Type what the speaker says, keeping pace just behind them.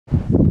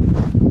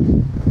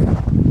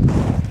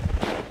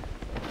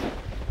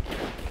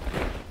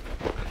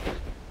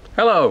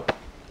Hello,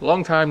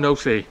 long time no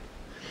see.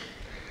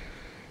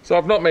 So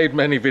I've not made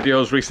many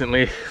videos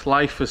recently.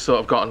 Life has sort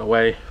of gotten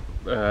away,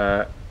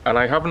 and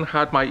I haven't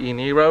had my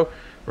e-niro.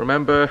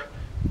 Remember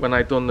when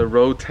I done the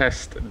road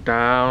test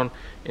down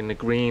in the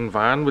green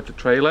van with the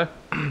trailer?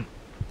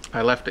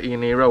 I left the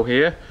e-niro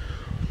here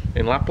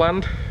in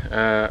Lapland,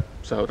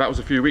 so that was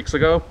a few weeks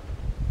ago.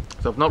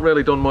 So I've not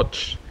really done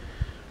much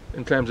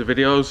in terms of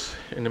videos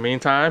in the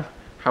meantime.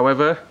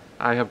 However,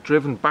 I have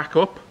driven back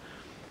up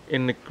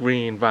in the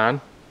green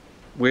van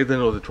with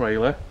another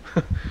trailer.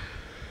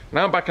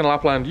 Now I'm back in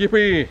Lapland.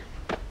 Yippee!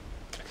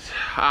 It's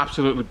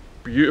absolutely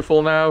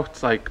beautiful now.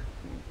 It's like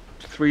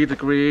 3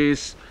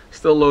 degrees,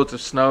 still loads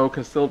of snow,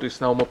 can still do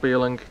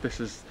snowmobiling.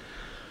 This is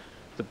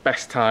the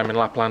best time in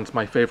Lapland. It's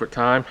my favourite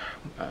time.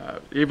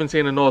 Even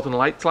seeing the Northern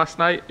Lights last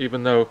night,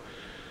 even though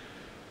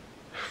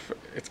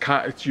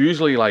it's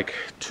usually like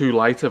too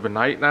light of a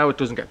night now, it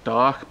doesn't get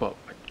dark, but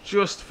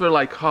just for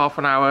like half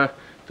an hour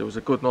there was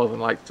a good Northern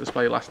Lights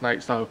display last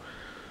night, so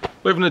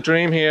living the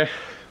dream here.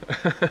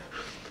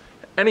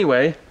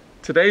 Anyway,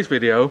 today's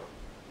video,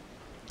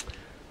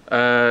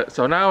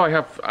 so now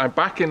I'm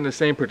back in the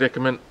same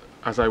predicament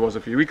as I was a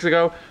few weeks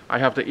ago. I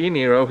have the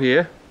e-niro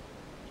here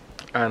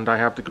and I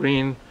have the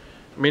green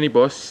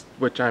minibus,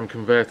 which I'm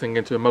converting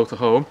into a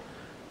motorhome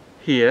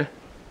here.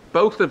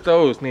 Both of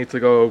those need to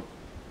go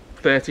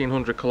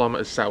 1,300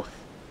 kilometers south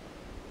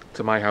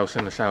to my house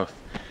in the south,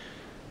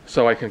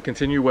 so I can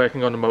continue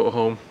working on the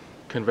motorhome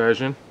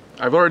conversion.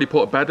 I've already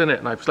put a bed in it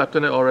and I've slept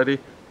in it already.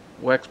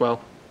 Works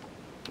well,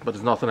 but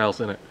there's nothing else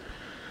in it.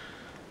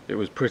 It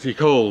was pretty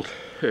cold.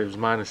 It was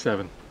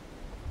 -7,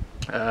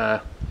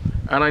 and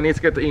I need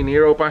to get the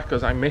e-niro back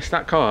because I miss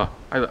that car.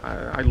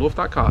 I love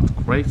that car. It's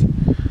great.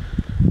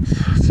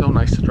 It's so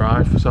nice to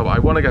drive. So I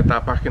want to get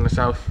that back in the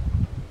south.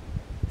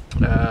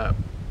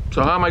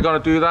 So how am I going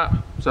to do that?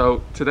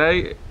 So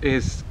today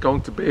is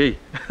going to be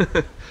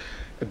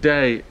a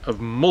day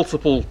of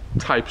multiple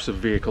types of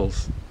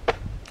vehicles.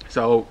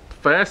 So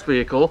first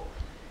vehicle,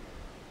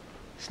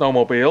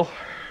 snowmobile.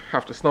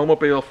 Have to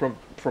snowmobile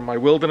from my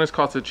wilderness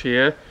cottage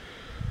here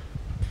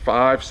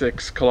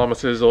 5-6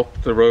 kilometers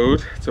up the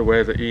road to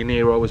where the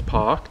e-niro is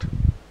parked.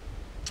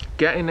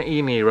 Get in the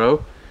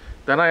e-niro,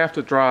 then I have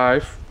to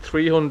drive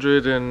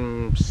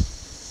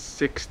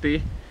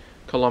 360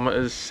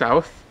 kilometers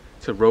south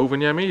to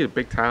Rovaniemi, a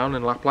big town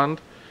in Lapland,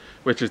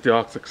 which is the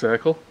Arctic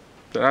Circle.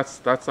 So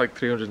that's like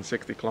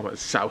 360 kilometers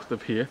south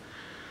of here.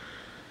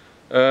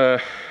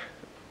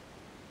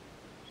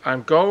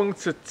 I'm going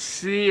to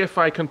see if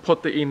I can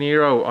put the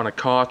e-niro on a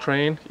car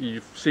train.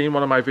 You've seen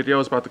one of my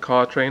videos about the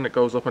car train that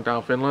goes up and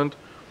down Finland.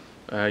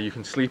 You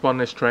can sleep on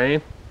this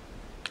train.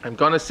 I'm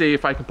going to see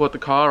if I can put the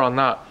car on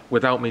that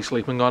without me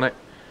sleeping on it,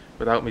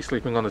 without me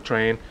sleeping on the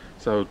train.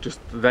 So just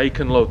they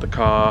can load the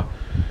car,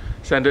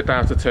 send it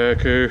down to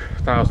Turku,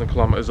 1,000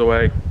 kilometers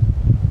away,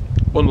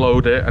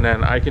 unload it, and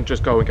then I can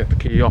just go and get the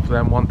key off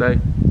them one day.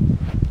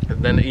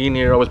 And then the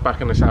e-niro is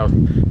back in the south.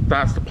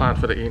 That's the plan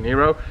for the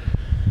e-niro.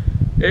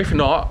 If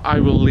not, I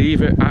will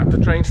leave it at the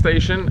train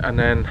station and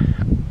then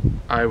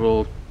I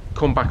will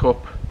come back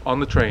up on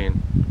the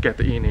train, get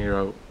the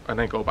e-niro, and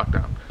then go back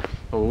down.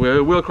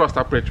 We'll cross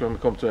that bridge when we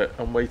come to it.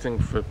 I'm waiting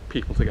for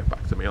people to get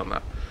back to me on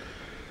that.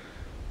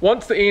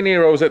 Once the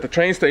e-niro is at the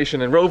train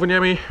station in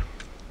Rovaniemi,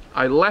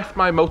 I left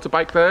my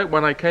motorbike there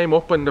when I came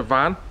up in the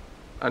van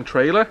and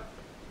trailer.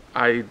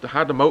 I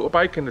had a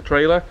motorbike in the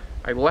trailer.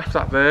 I left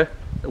that there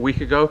a week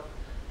ago.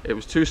 It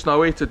was too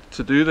snowy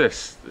to do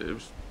this.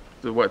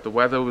 The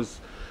weather was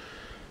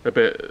a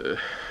bit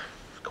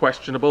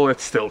questionable.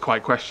 It's still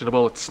quite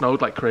questionable. It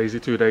snowed like crazy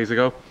 2 days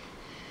ago.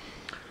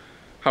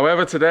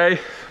 However, today,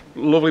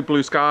 lovely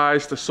blue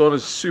skies. The sun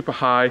is super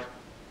high.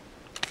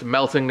 It's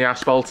melting the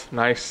asphalt.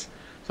 Nice.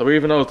 So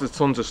even though there's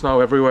tons of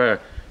snow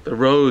everywhere, the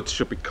roads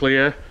should be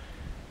clear.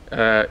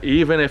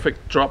 Even if it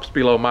drops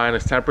below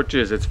minus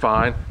temperatures, it's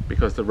fine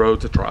because the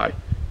roads are dry.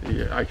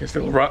 Yeah, I can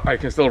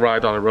still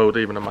ride on a road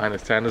even at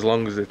 -10 as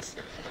long as it's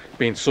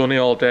been sunny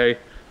all day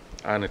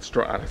and it's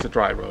dry, and it's a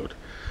dry road.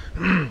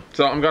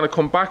 So I'm going to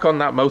come back on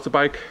that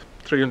motorbike,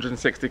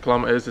 360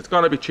 kilometers. It's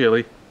going to be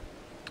chilly,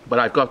 but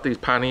I've got these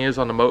panniers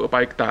on the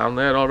motorbike down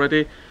there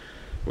already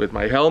with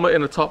my helmet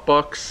in the top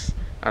box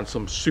and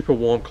some super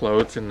warm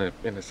clothes in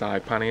the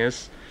side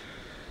panniers.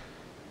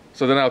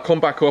 So then I'll come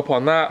back up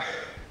on that.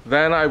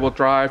 Then I will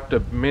drive the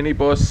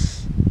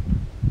minibus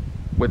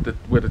with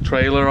the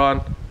trailer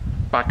on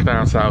back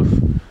down south.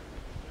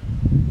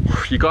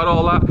 You got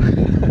all that?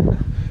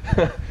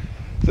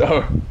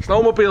 So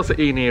snowmobile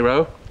to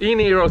e-niro,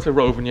 e-niro to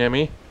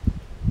Rovaniemi,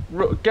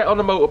 get on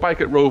the motorbike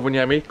at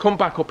Rovaniemi, come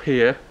back up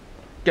here,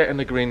 get in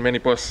the green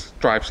minibus,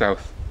 drive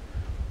south.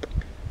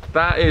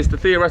 That is the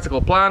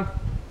theoretical plan.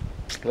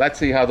 Let's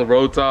see how the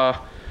roads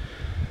are.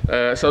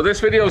 So this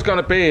video is going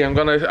to be, I'm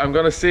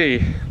gonna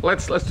see.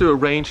 Let's do a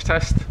range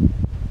test.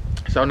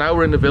 So now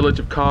we're in the village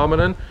of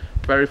Karmanen,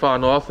 very far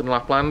north in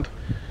Lapland.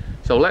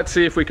 So let's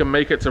see if we can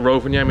make it to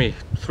Rovaniemi,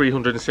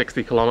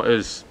 360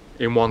 kilometers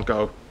in one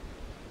go.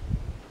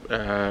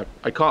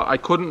 I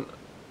couldn't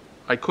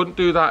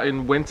do that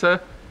in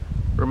winter.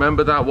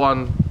 Remember that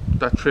one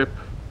that trip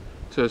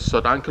to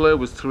Sodankala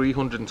was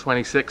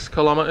 326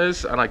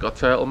 kilometers, and I got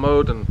turtle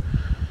mode and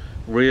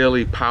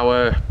really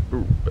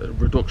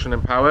reduction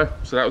in power,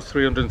 so that was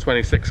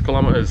 326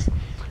 kilometers.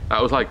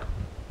 That was like,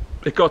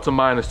 it got to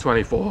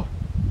 -24,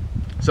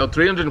 so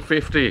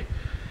 350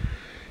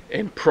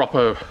 in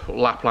proper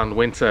Lapland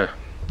winter,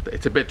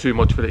 it's a bit too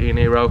much for the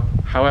e-niro.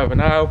 However,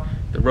 now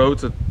the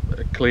roads are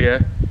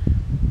clear,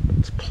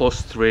 it's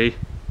 +3.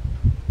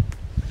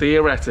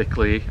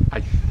 Theoretically,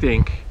 I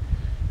think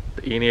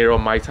the e-niro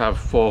might have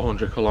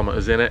 400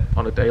 kilometers in it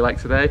on a day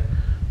like today.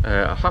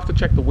 I'll have to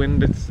check the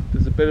wind.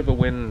 There's a bit of a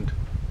wind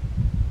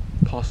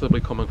possibly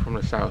coming from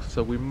the south,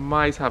 so we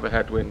might have a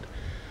headwind.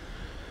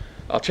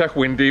 I'll check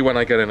windy when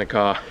I get in the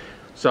car.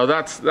 So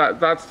that's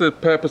the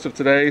purpose of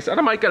today's, and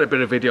I might get a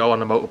bit of video on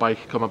the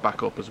motorbike coming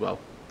back up as well.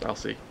 I'll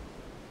see.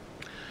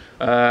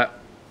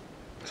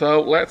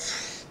 So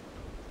let's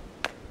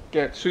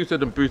get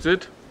suited and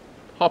booted,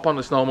 hop on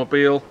the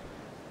snowmobile,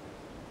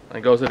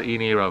 and go to the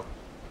e-niro.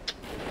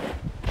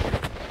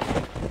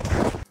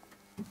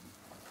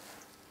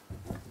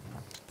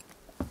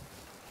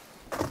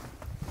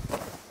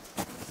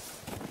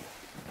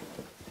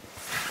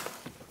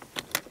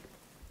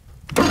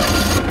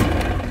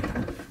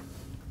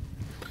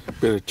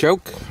 Bit of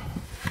choke.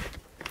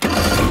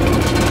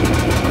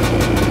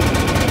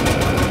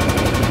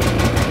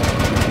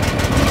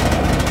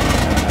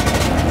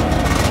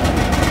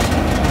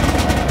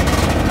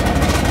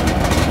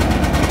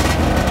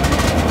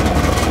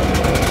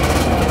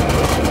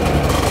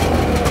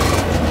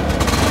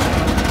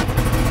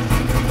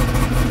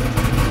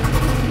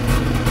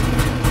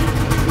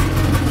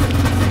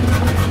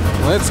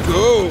 Let's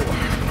go.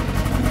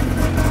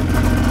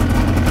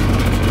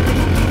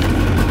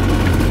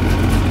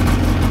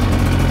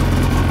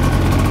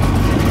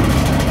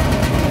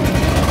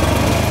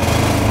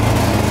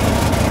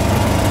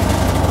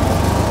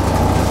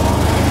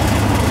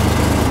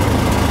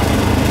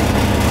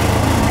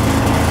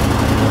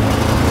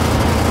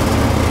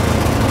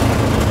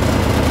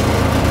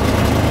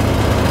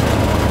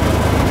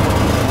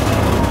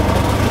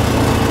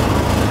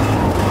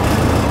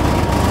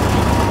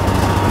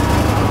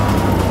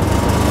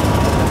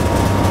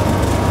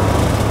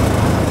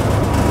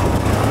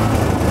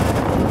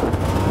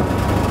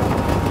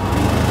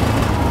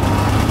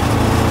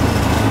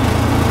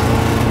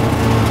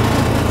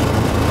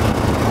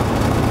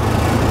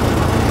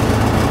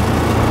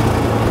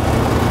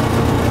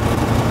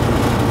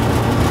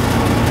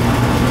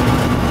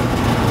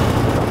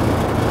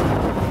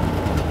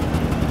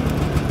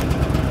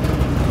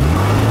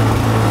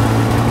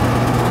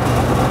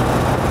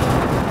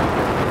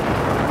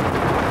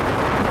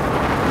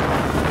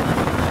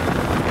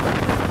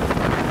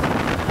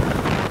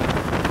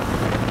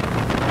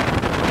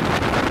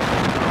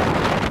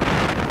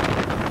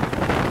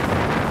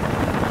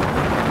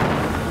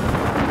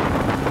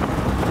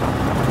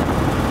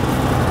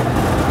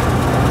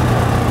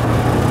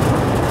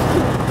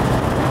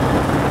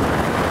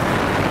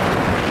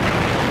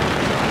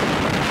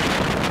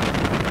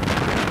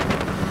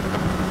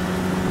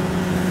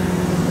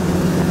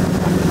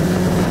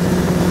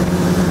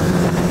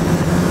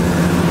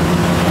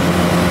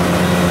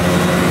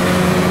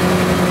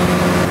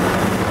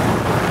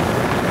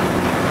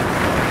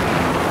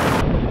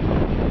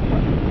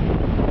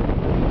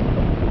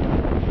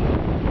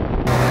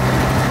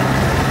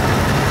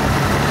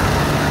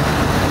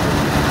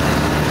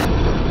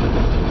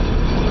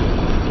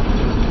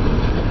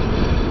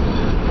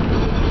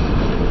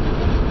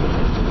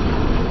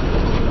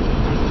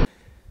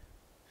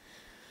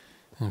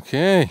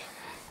 Okay,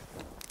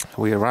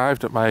 we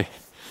arrived at my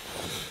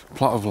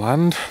plot of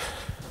land.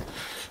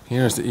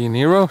 Here's the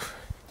e-niro.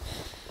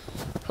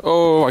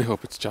 Oh, I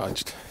hope it's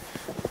charged.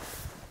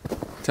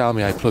 Tell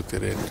me I plugged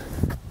it in.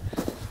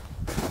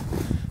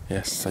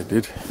 Yes, I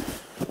did.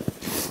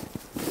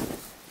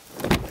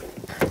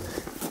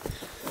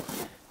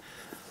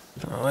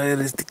 Where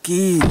is the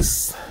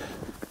keys?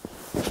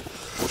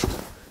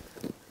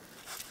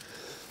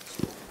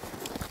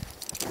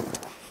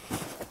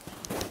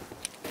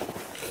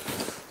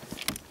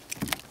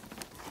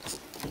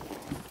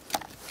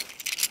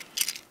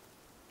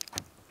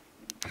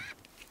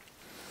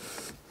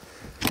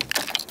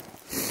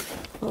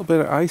 A little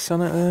bit of ice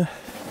on it there.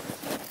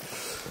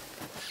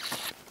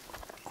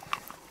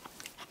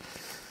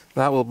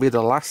 That will be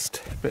the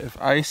last bit of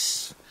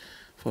ice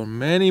for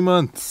many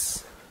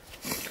months.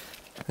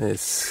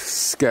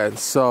 It's getting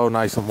so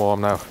nice and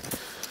warm now.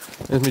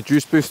 There's my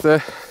juice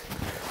booster.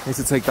 Need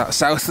to take that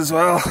south as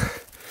well.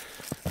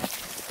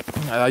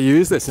 I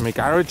use this in my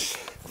garage.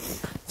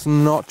 It's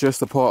not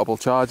just a portable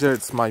charger,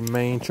 it's my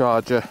main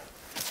charger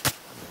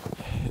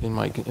in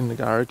the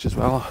garage as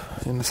well,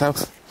 in the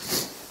south.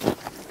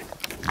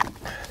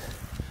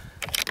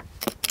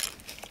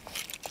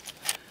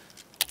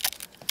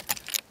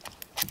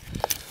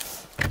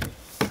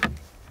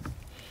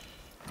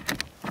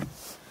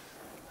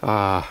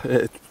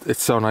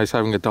 It's so nice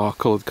having a dark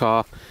coloured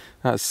car.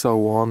 That's so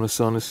warm, the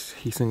sun is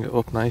heating it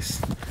up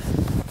nice.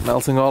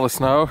 Melting all the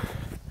snow.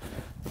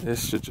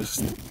 This should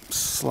just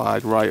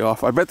slide right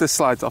off. I bet this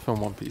slides off in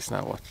one piece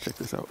now. Watch, check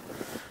this out.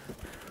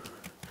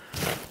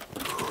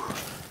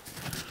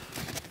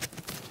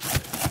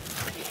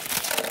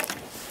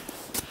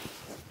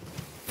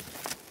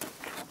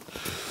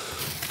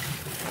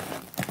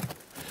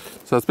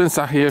 So it's been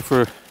sat here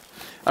for,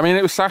 I mean,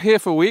 it was sat here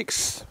for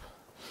weeks,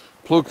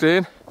 plugged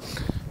in.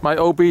 My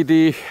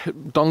OBD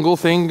dongle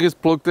thing is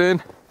plugged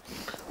in.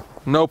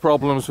 No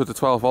problems with the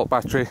 12 volt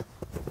battery.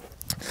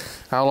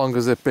 How long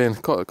has it been?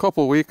 A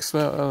couple of weeks,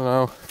 I don't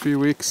know, a few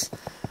weeks.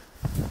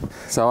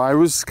 So I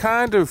was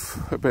kind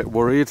of a bit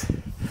worried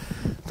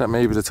that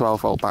maybe the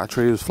 12 volt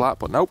battery was flat,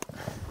 but nope.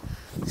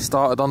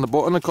 Started on the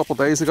button a couple of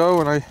days ago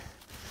when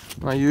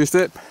I used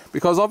it,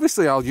 because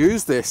obviously I'll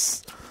use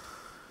this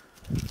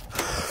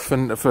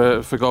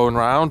for going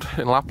around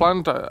in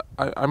Lapland.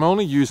 I'm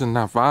only using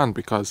that van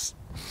because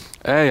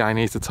A, I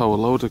need to tow a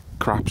load of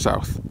crap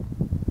south,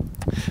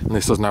 and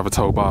this doesn't have a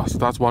tow bar, so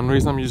that's one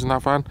reason I'm using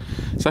that van.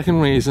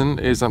 Second reason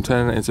is I'm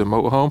turning it into a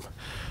motorhome,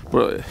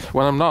 but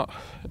when I'm not,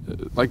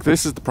 like,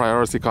 this is the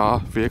priority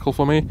car vehicle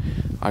for me.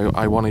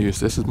 I want to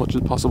use this as much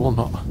as possible,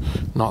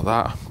 not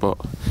that, but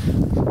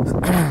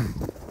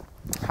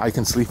I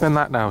can sleep in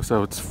that now,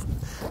 so it's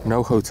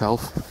no hotel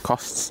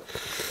costs.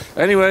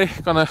 Anyway,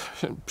 gonna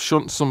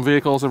shunt some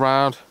vehicles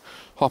around,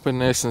 hop in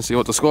this and see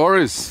what the score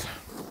is.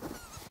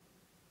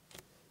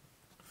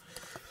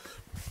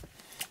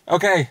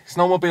 Okay,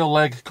 snowmobile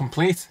leg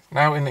complete,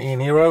 now in the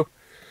e-niro.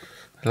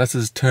 Let's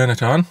just turn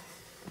it on,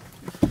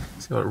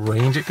 see what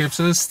range it gives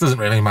us. Doesn't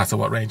really matter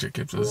what range it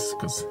gives us,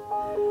 because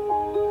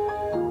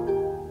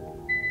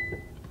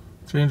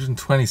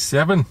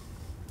 327.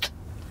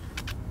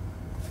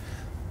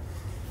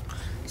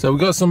 So we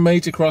got some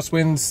major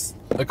crosswinds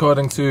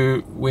according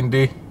to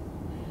Windy.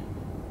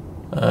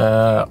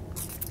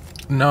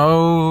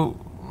 No,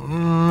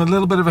 a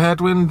little bit of a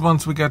headwind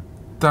once we get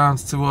down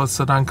towards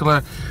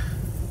Sodankala.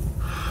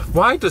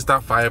 Why does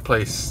that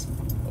fireplace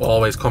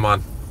always come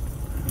on?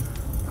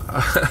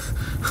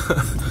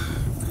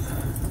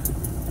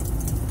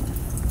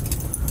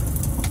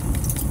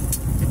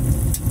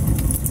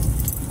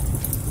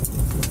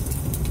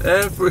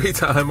 Every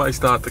time I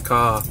start the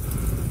car.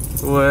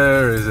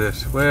 Where is it?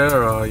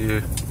 Where are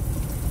you?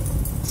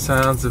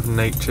 Sounds of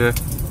nature.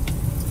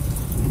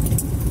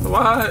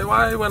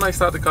 Why when I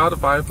start the car the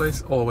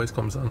fireplace always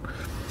comes on?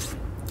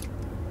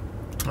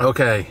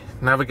 Okay,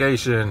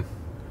 navigation.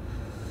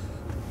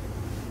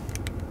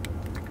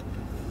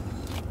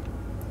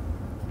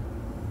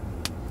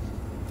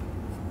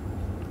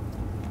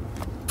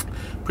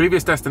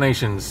 Previous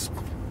destinations.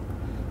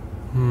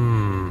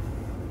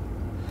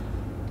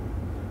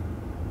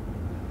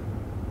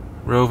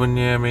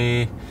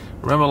 Rovaniemi.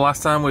 Remember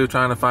last time we were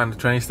trying to find a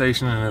train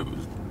station and it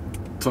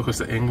took us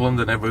to England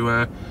and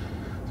everywhere?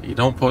 So you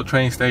don't put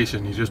train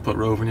station, you just put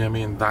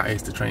Rovaniemi and that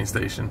is the train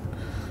station.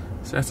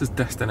 Set as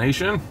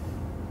destination.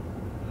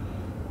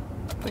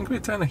 I think we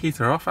turn the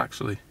heater off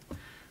actually.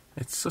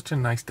 It's such a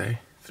nice day.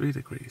 3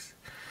 degrees.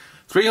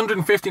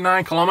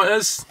 359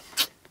 kilometers.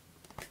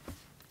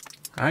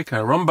 Ay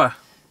caramba.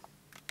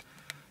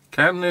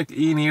 Can the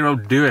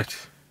e-niro do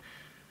it?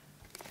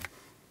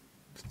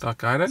 Start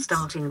guidance.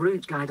 Starting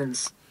route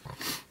guidance.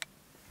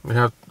 We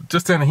have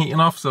just turned the heating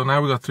off, so now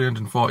we've got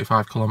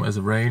 345 kilometers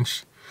of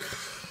range.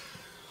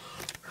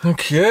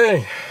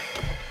 Okay.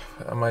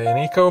 Am I in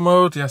eco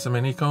mode? Yes, I'm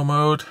in eco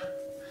mode.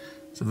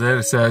 So there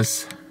it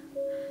says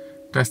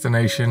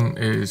destination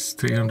is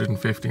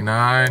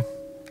 359.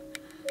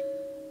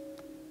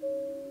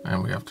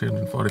 And we have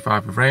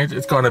 245 of range.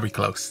 It's gonna be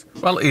close.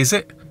 Well, is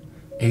it?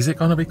 Is it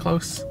gonna be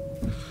close?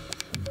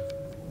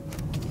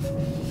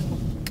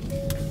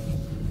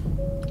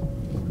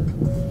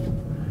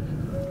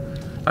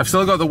 I've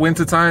still got the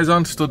winter tyres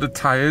on, studded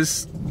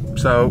tyres,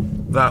 so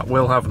that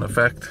will have an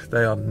effect.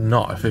 They are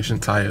not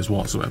efficient tyres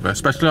whatsoever,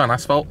 especially on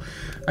asphalt.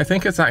 I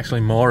think it's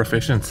actually more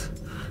efficient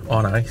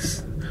on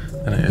ice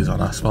than it is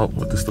on asphalt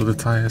with the studded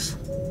tyres.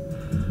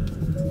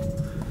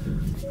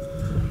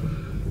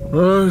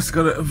 Oh, it's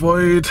got to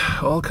avoid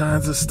all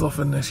kinds of stuff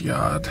in this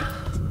yard.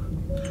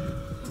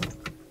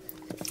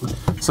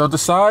 So the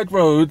side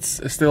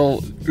roads are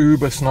still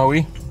uber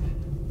snowy.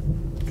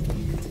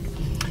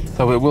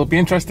 So it will be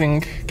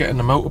interesting getting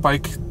the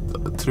motorbike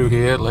through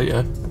here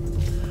later.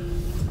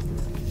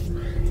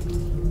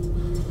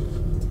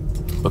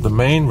 But the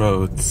main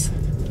roads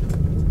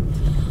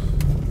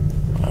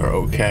are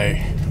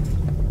okay.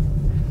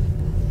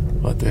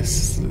 But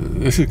this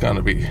is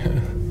gonna be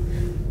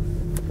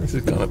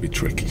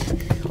tricky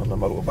on the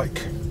motorbike.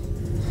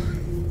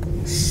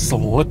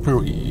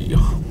 Slippery.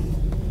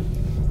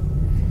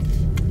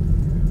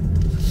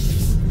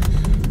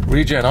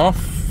 Regen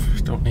off.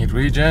 Don't need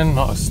regen.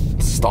 Not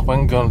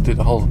stopping. Gonna do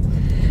the whole.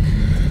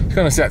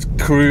 Gonna set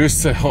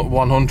cruise to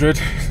 100.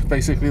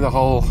 Basically the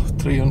whole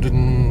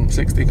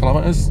 360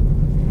 kilometers.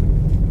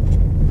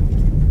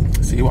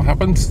 See what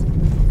happens.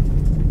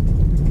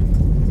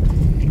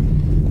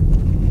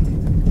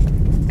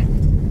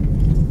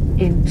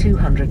 In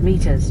 200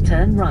 meters,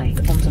 turn right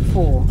onto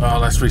 4. Oh,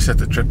 let's reset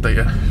the trip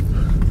data.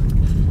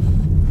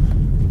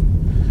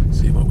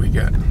 See what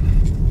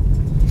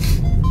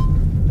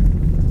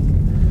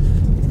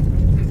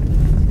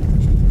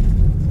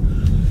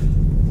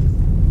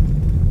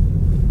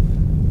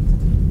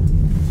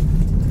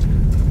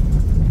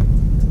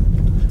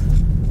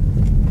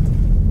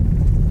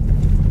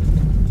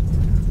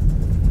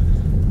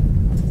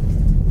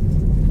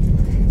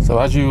So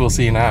as you will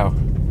see now,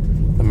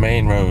 the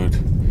main road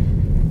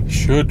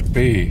should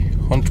be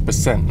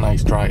 100%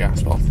 nice dry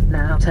asphalt.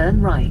 Now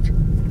turn right.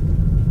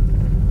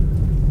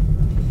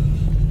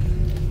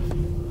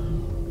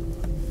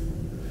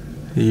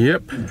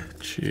 Yep,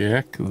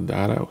 check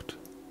that out.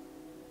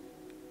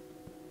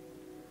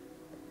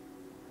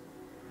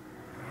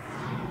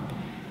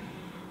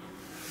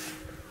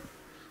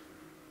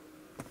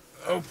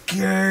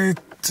 Okay,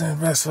 turn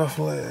best off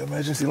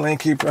emergency lane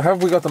keeper.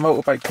 Have we got the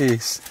motorbike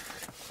keys?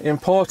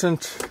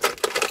 Important.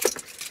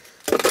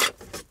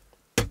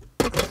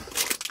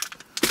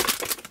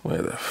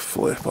 Where the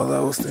flip are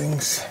those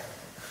things?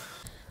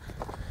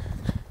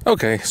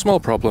 Okay, small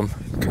problem.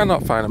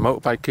 Cannot find the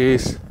motorbike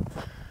keys.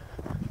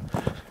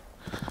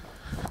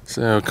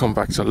 So come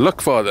back to look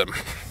for them.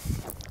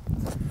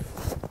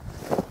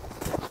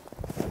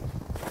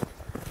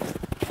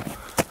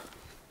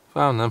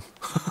 Found them.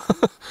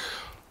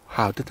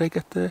 How did they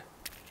get there?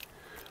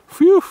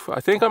 Phew!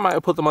 I think I might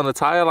have put them on the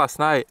tyre last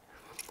night,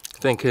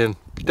 thinking,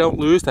 don't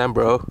lose them,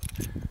 bro.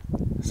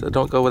 So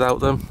don't go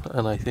without them.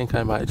 And I think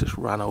I might have just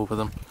ran over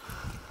them.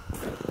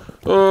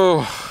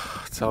 Oh,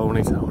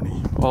 Tony,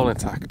 all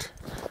intact.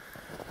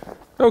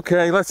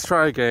 Okay, let's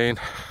try again.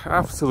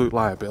 Absolute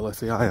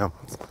liability, I am.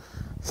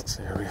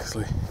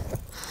 Seriously.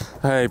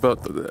 Hey,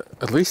 but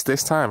at least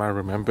this time I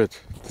remembered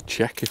to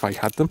check if I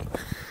had them.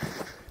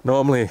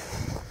 Normally,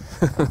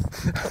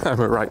 I'm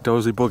a right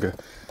dozy bugger.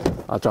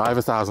 I'll drive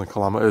 1,000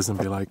 kilometers and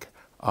be like,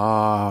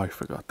 oh, I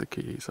forgot the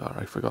keys, or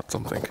I forgot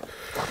something.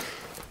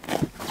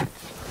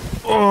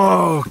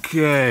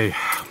 Okay.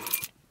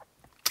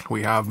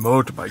 We have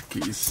motorbike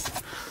keys.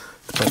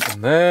 Put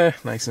them there,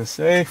 nice and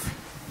safe.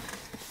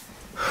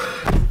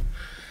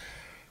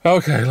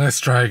 Okay, let's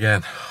try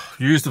again.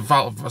 Used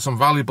some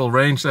valuable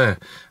range there.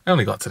 I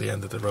only got to the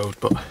end of the road,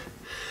 but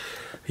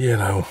you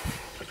know.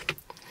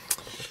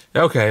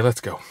 Okay,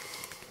 let's go.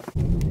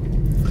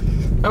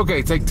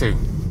 Okay, take 2.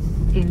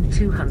 In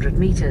 200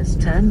 meters,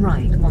 turn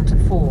right onto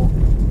 4.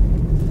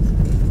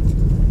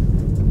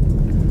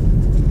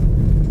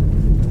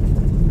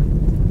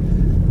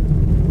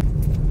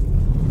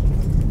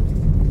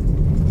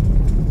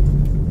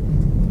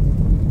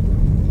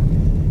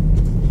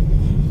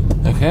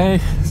 Okay,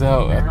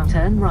 so now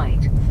turn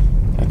right.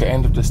 At the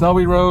end of the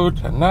snowy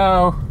road, and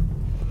now,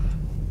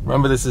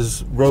 remember this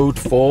is road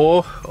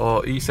 4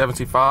 or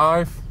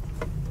E75.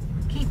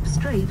 Keep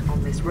straight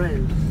on this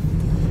road.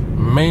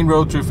 Main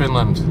road through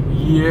Finland.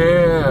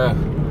 Yeah,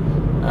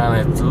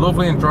 and it's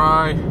lovely and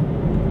dry.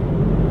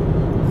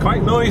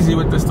 Quite noisy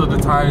with the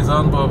studded tyres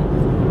on, but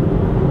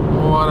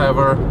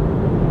whatever.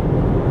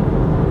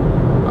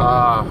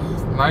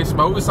 Nice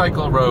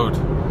motorcycle road.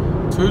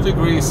 2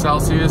 degrees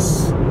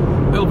Celsius. A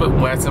little bit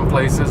wet in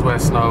places where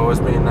snow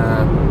has been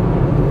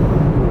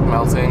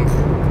melting.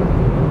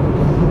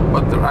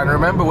 But and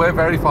remember, we're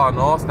very far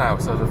north now,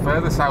 so the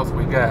further south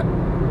we get,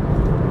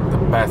 the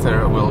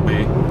better it will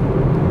be.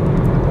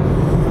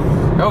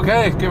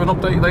 Okay, give an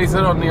update later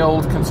on the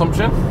old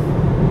consumption.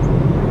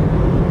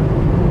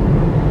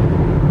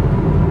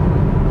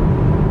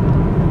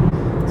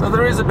 So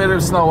there is a bit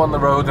of snow on the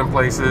road in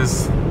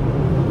places,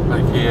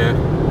 like here.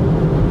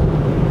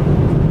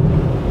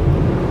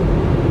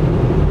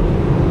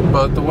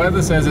 But the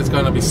weather says it's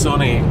going to be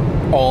sunny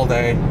all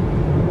day.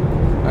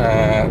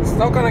 It's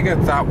not going to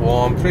get that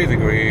warm, 3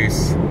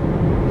 degrees.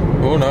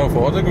 Oh no,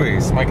 4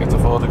 degrees. Might get to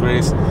 4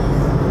 degrees.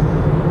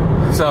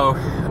 So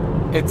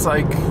it's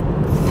like,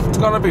 it's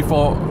going to be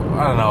 4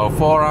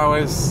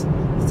 hours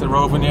to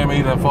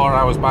Rovaniemi, then 4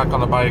 hours back on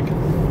the bike.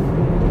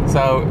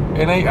 So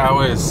in 8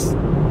 hours,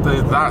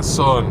 that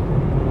sun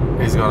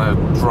is going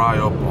to dry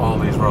up all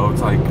these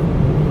roads like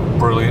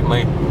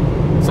brilliantly.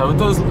 So it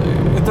does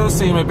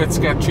seem a bit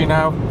sketchy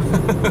now.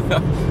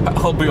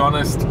 I'll be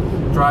honest,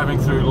 driving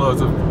through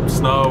loads of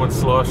snow and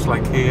slush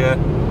like here,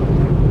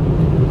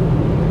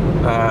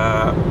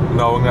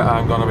 knowing that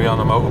I'm going to be on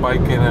a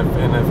motorbike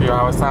in a few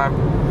hours time.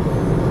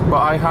 But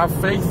I have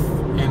faith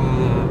in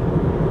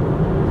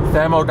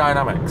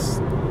thermodynamics,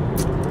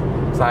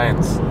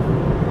 science.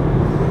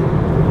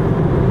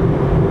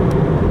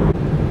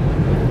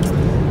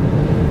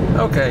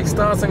 Okay,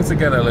 starting to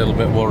get a little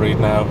bit worried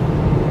now.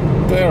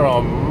 There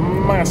are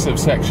massive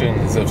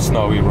sections of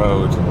snowy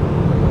road,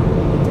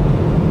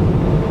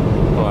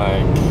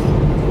 like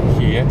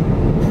here.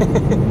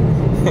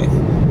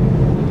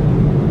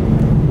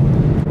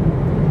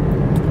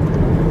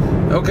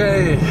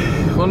 Okay,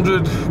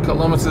 100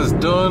 kilometers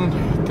done.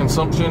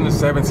 Consumption is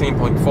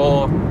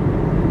 17.4.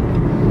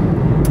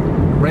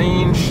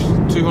 Range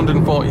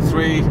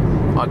 243.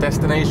 Our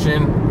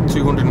destination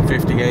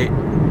 258.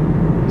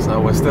 So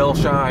we're still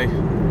shy.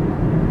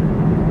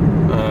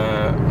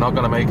 Not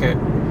gonna make it.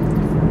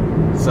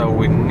 So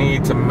we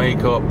need to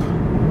make up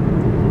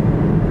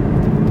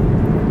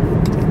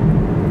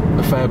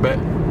a fair bit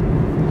of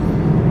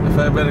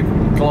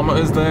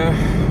kilometers there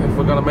if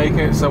we're gonna make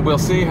it. So we'll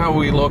see how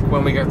we look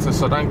when we get to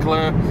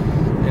Sodankla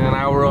in an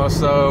hour or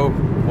so,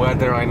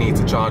 whether I need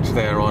to charge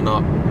there or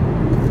not.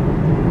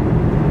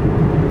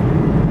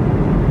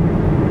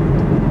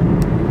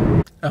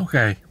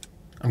 Okay,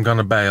 I'm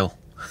gonna bail.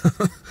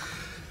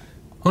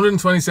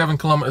 127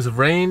 kilometers of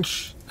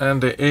range,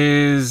 and it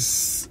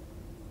is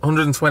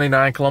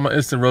 129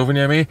 kilometers to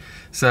Rovaniemi.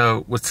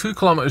 So we're 2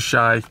 kilometers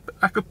shy.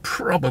 I could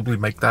probably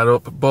make that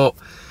up, but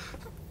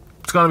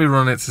it's gonna be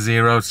running it to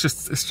 0. It's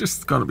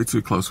just gonna be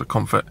too close for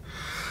comfort.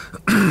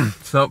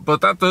 So,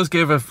 but that does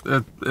give a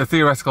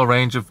theoretical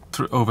range of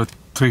over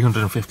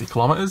 350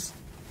 kilometers.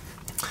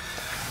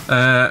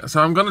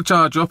 So I'm gonna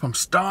charge up. I'm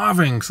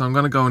starving, so I'm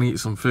gonna go and eat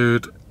some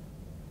food.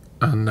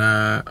 And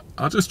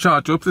I'll just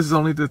charge up. This is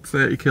only the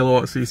 30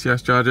 kilowatt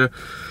CCS charger.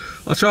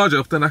 I'll charge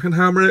up, then I can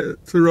hammer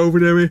it to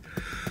Rovaniemi.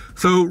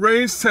 So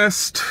range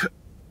test.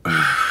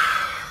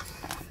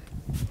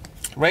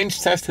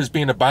 Range test has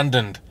been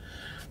abandoned.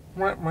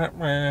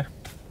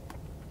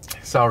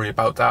 Sorry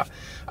about that.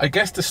 I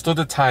guess the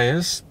studded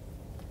tyres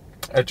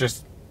are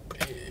just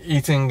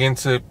eating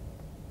into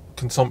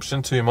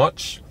consumption too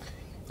much.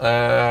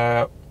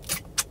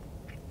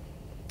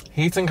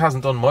 Heating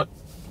hasn't done much.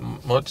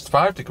 It's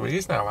 5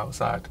 degrees now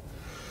outside.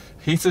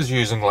 Heater's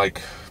using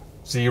like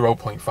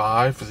 0.5,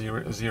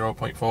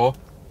 0.4.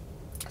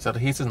 So the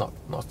heater's not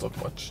done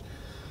much.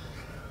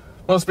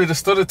 Must be the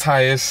studded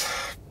tyres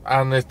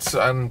and it's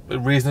a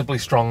reasonably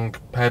strong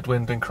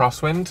headwind and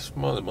crosswind.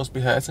 Well, it must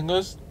be hurting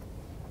us.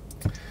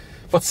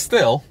 But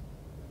still,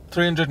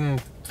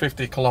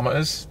 350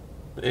 kilometers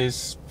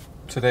is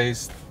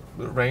today's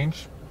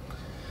range.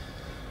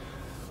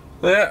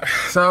 Yeah,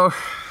 so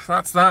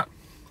that's that.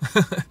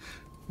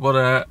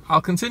 But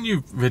I'll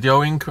continue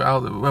videoing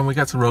when we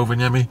get to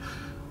Rovaniemi,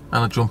 and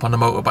I'll jump on the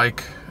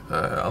motorbike.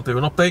 I'll do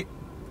an update.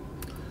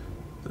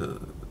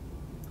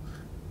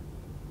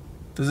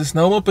 There's a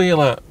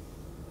snowmobile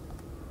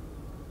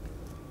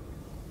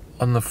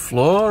on the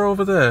floor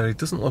over there. He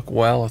doesn't look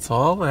well at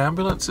all. The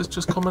ambulance is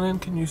just coming in.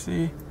 Can you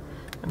see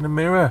in the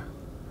mirror?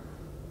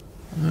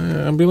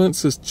 The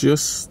ambulance has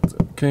just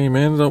came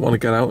in. I don't want to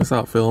get out and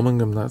start filming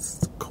him.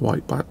 That's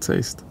quite bad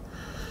taste.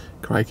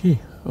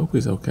 Crikey. Hope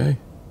he's okay.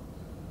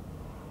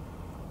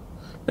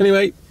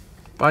 Anyway,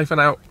 bye for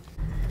now.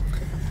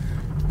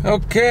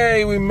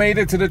 Okay, we made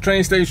it to the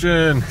train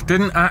station.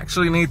 Didn't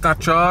actually need that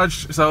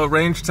charge, so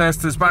range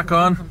test is back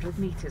on. 100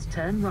 meters,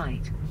 turn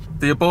right.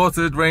 The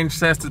aborted range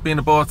test has been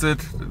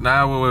aborted.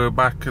 Now we're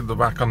back on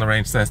the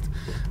range test.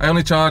 I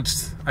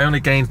only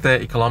gained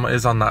 30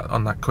 kilometers on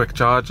that quick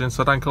charge in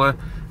Sodankala,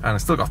 and I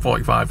still got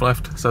 45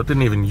 left, so I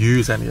didn't even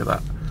use any of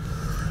that.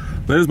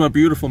 There's my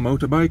beautiful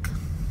motorbike.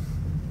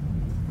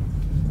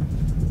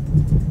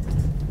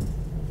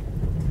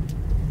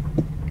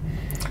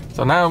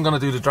 So now I'm going to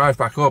do the drive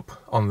back up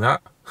on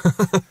that.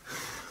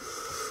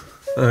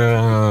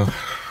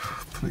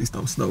 Please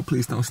don't snow,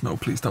 please don't snow,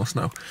 please don't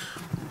snow.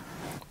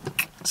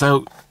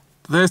 So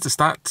there's the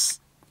stats,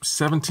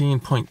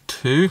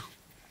 17.2.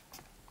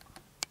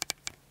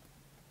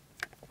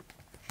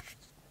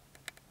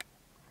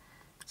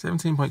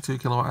 17.2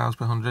 kilowatt hours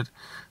per 100.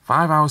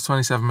 5 hours,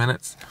 27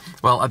 minutes.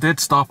 Well, I did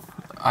stop.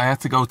 I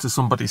had to go to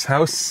somebody's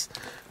house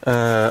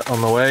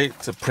on the way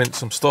to print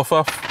some stuff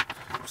off.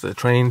 The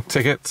train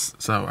tickets,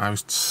 so I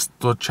was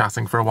stood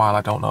chatting for a while.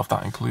 I don't know if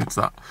that includes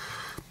that.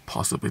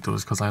 Possibly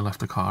does, because I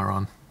left the car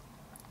on.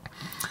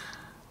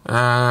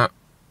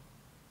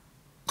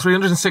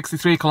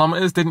 363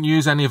 kilometers. Didn't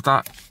use any of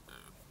that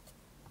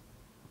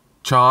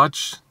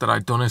charge that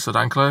I'd done in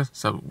Sodankala,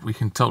 so we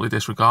can totally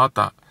disregard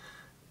that.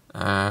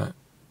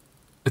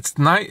 It's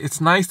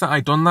nice that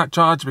I'd done that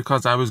charge,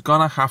 because I was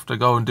gonna have to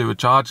go and do a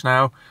charge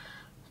now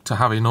to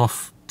have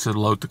enough to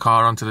load the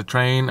car onto the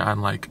train,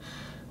 and like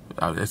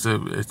there's a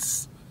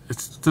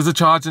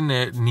charger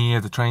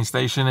near the train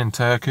station in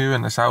Turku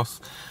in the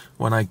south.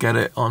 When I get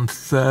it on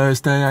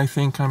Thursday, I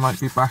think I might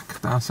be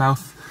back down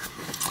south.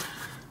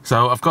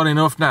 So I've got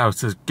enough now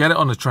to get it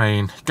on the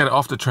train, get it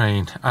off the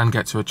train, and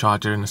get to a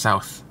charger in the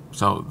south.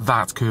 So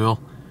that's cool,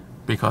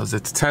 because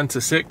it's 10 to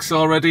 6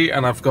 already,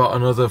 and I've got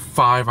another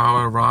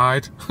 5-hour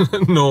ride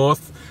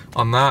north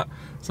on that.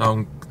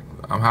 So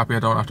I'm happy I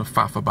don't have to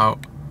faff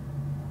about.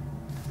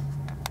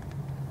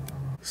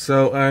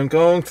 So I'm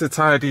going to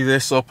tidy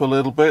this up a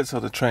little bit so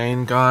the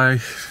train guy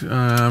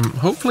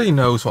hopefully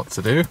knows what to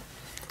do.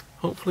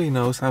 Hopefully he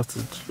knows how to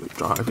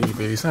drive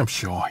EVs. I'm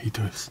sure he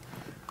does.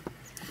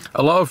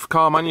 A lot of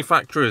car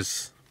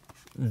manufacturers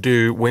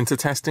do winter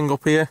testing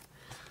up here.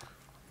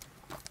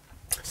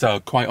 So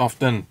quite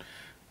often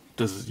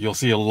you'll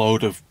see a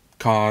load of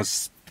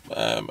cars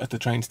at the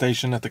train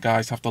station that the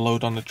guys have to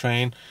load on the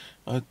train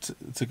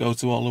to go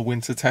to all the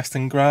winter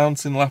testing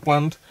grounds in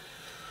Lapland.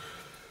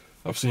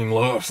 I've seen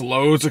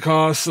loads of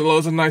cars,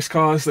 loads of nice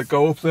cars that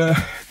go up there.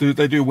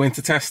 They do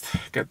winter test,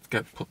 get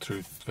put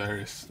through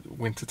various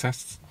winter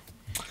tests.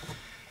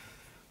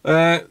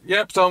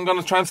 Yep, so I'm going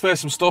to transfer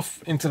some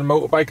stuff into the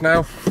motorbike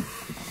now.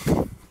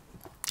 I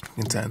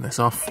can turn this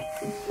off.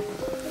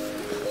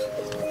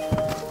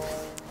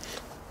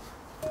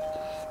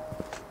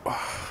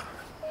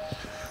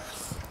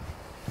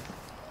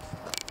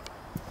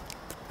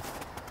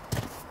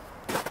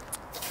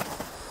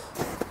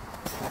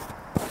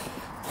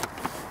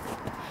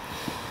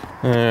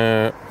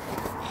 Let's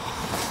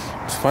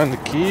find the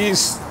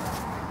keys.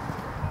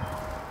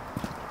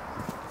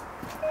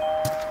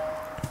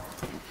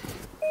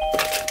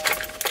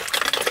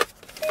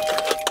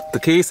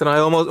 keys, and I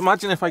almost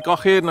imagine if I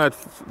got here and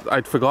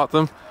I'd forgot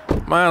them.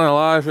 Man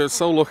alive, I was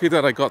so lucky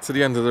that I got to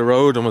the end of the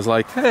road and was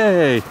like,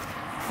 hey,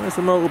 where's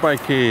the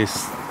motorbike keys?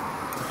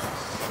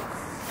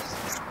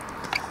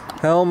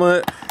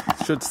 Helmet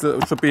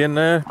should be in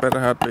there. Better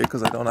had be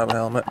because I don't have a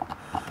helmet.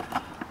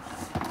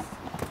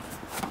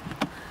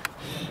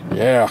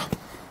 Yeah.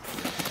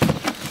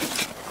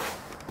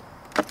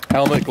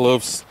 Helmet,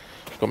 gloves.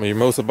 Got my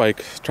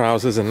motorbike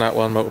trousers in that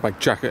one, motorbike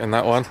jacket in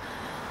that one.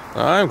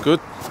 I'm good.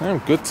 I'm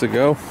good to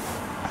go.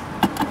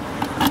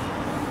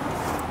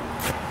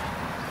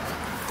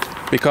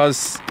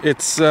 Because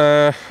it's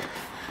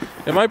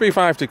it might be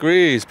 5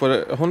 degrees, but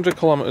at 100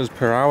 kilometers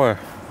per hour,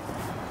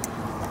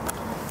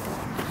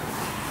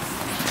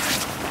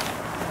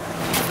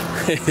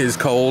 it is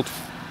cold.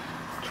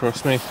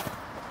 Trust me.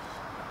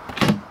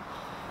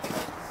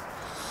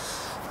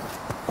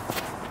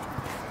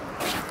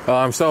 Oh,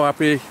 I'm so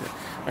happy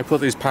I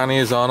put these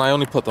panniers on. I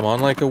only put them on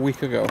like a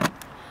week ago.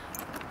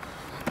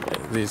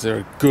 These are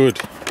a good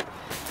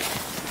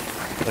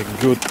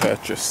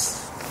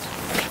purchase.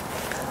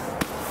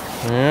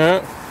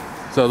 Yeah.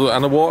 So,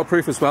 and they're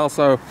waterproof as well,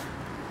 so it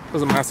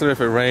doesn't matter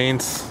if it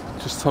rains.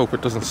 Just hope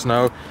it doesn't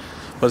snow.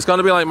 But it's going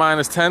to be like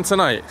 -10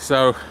 tonight,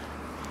 so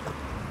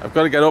I've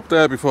got to get up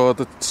there before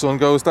the sun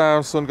goes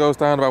down. Sun goes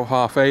down about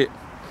 8:30,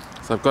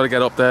 so I've got to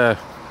get up there.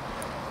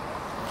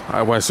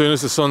 As soon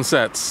as the sun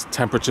sets,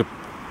 temperature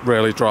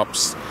really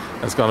drops.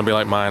 It's going to be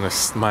like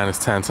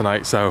 -10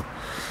 tonight, so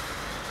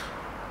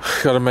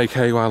got to make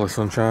hay while the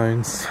sun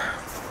shines.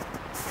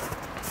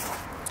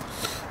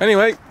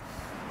 Anyway,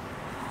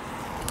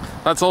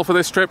 that's all for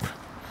this trip.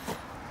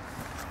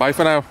 Bye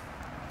for now.